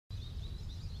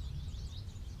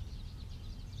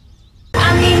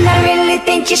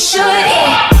think you should.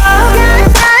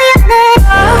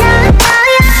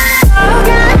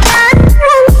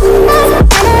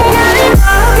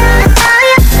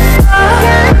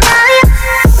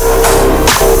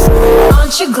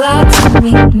 Aren't you glad to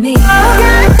meet me?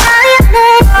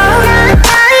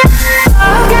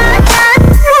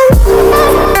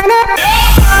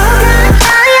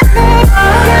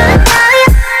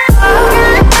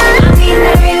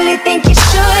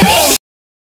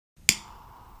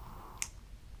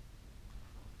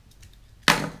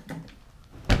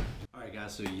 Alright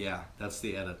guys, so yeah, that's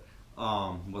the edit.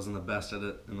 Wasn't the best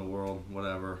edit in the world,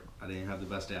 whatever. I didn't have the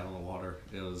best day out on the water.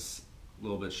 It was a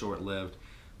little bit short-lived,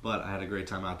 but I had a great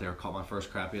time out there. Caught my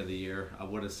first crappie of the year. I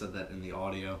would have said that in the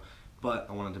audio, but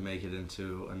I wanted to make it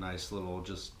into a nice little,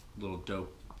 just little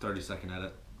dope 30-second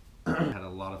edit. Had a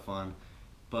lot of fun,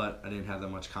 but I didn't have that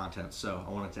much content, so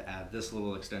I wanted to add this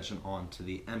little extension on to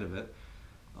the end of it,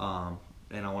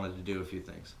 and I wanted to do a few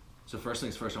things. So first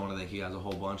things first, I want to thank you guys a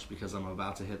whole bunch because I'm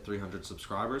about to hit 300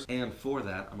 subscribers, and for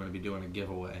that, I'm going to be doing a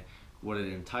giveaway. What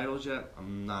it entitles yet,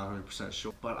 I'm not 100%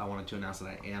 sure, but I wanted to announce that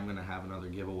I am going to have another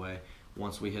giveaway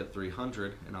once we hit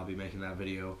 300, and I'll be making that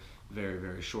video very,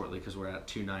 very shortly because we're at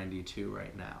 292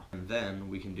 right now. And then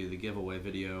we can do the giveaway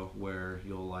video where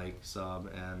you'll like,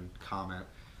 sub, and comment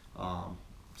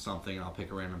something, and I'll pick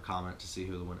a random comment to see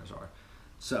who the winners are.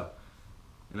 So,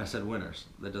 and I said winners.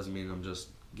 That doesn't mean I'm just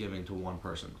giving to one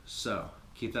person. So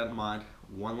keep that in mind.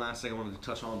 One last thing I wanted to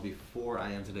touch on before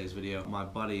I end today's video. My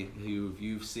buddy, who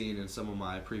you've seen in some of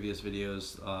my previous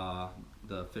videos,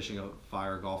 the Fishing a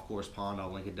Fire golf course pond, I'll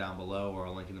link it down below or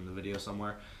I'll link it in the video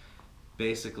somewhere.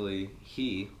 Basically,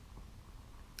 he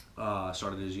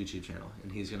started his YouTube channel,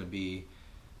 and he's going to be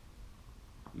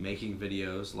making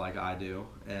videos like I do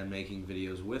and making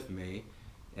videos with me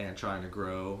and trying to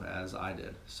grow as I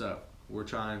did. So we're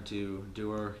trying to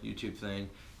do our YouTube thing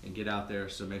and get out there,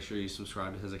 so make sure you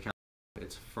subscribe to his account.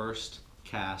 It's First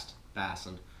Cast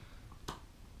Bassin.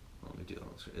 Let me do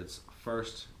that. It's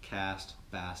First Cast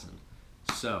Bassin.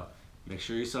 So make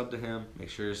sure you sub to him, make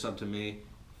sure you sub to me.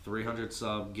 300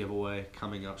 sub giveaway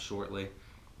coming up shortly,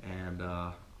 and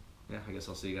yeah, I guess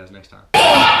I'll see you guys next time.